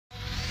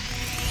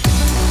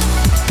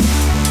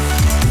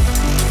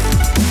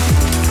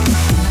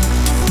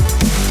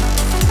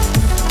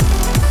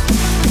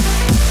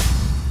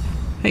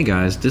Hey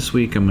guys, this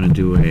week I'm going to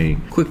do a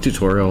quick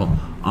tutorial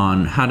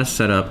on how to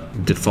set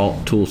up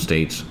default tool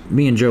states.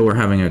 Me and Joe were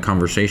having a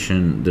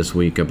conversation this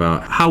week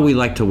about how we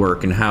like to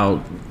work and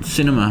how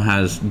Cinema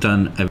has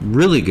done a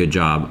really good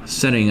job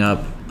setting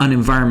up an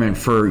environment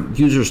for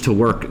users to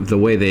work the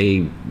way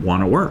they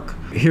want to work.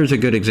 Here's a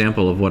good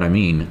example of what I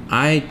mean.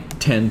 I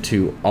tend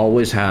to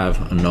always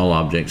have a null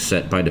object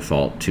set by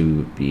default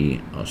to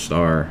be a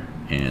star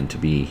and to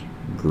be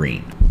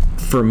green.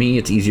 For me,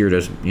 it's easier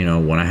to,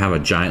 when I have a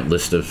giant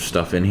list of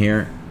stuff in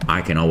here,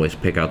 I can always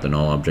pick out the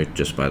null object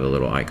just by the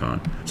little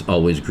icon. It's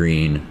always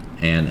green.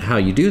 And how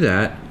you do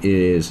that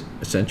is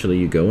essentially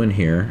you go in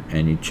here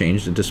and you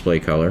change the display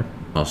color.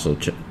 Also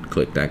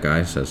click that guy,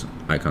 it says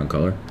icon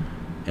color.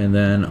 And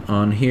then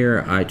on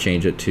here, I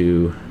change it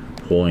to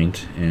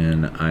point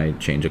and I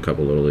change a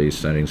couple little of these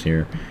settings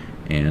here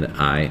and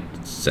I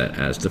set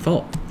as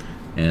default.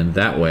 And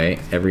that way,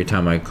 every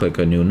time I click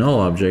a new null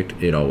object,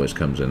 it always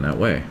comes in that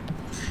way.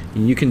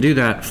 You can do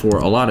that for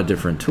a lot of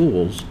different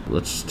tools.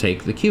 Let's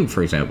take the cube,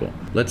 for example.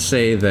 Let's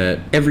say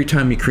that every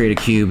time you create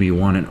a cube, you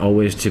want it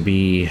always to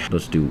be,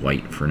 let's do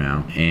white for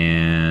now,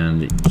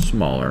 and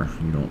smaller.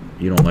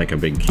 You don't like a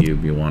big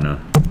cube. You want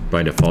to,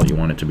 by default, you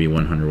want it to be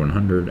 100,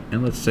 100.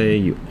 And let's say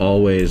you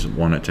always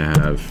want it to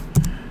have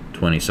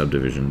 20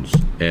 subdivisions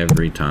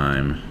every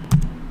time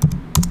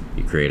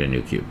you create a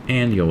new cube.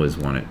 And you always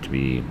want it to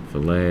be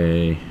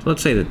fillet.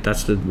 Let's say that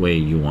that's the way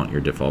you want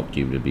your default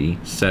cube to be.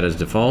 Set as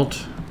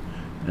default.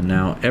 And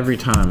now every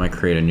time I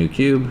create a new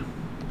cube,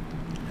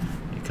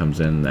 it comes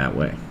in that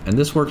way. And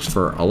this works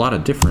for a lot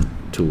of different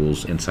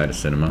tools inside of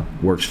Cinema.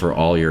 Works for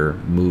all your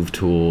move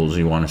tools.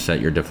 You want to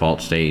set your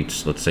default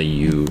states. Let's say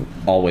you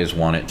always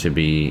want it to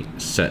be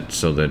set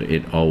so that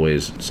it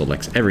always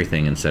selects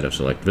everything instead of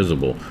select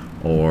visible.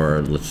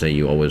 Or let's say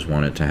you always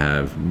want it to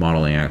have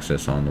modeling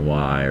access on the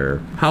Y, or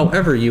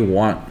however you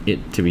want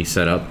it to be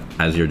set up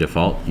as your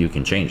default, you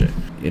can change it.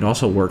 It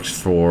also works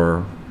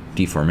for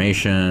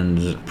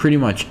deformations. Pretty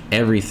much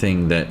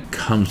everything that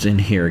comes in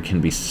here can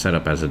be set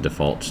up as a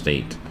default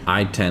state.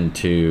 I tend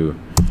to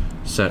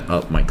set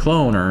up my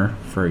cloner,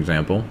 for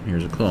example.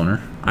 Here's a cloner.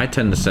 I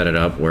tend to set it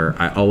up where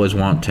I always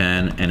want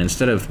 10, and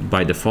instead of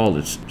by default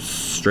it's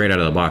straight out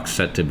of the box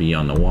set to be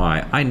on the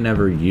Y, I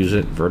never use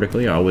it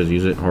vertically. I always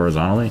use it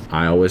horizontally.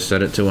 I always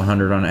set it to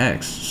 100 on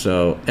X.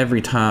 So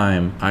every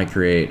time I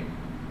create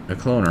a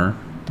cloner,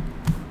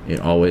 it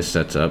always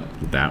sets up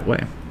that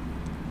way.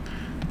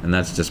 And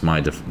that's just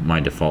my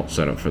default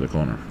setup for the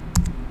cloner.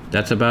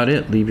 That's about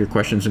it. Leave your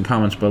questions and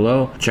comments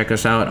below. Check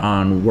us out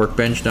on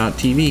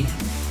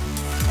workbench.tv.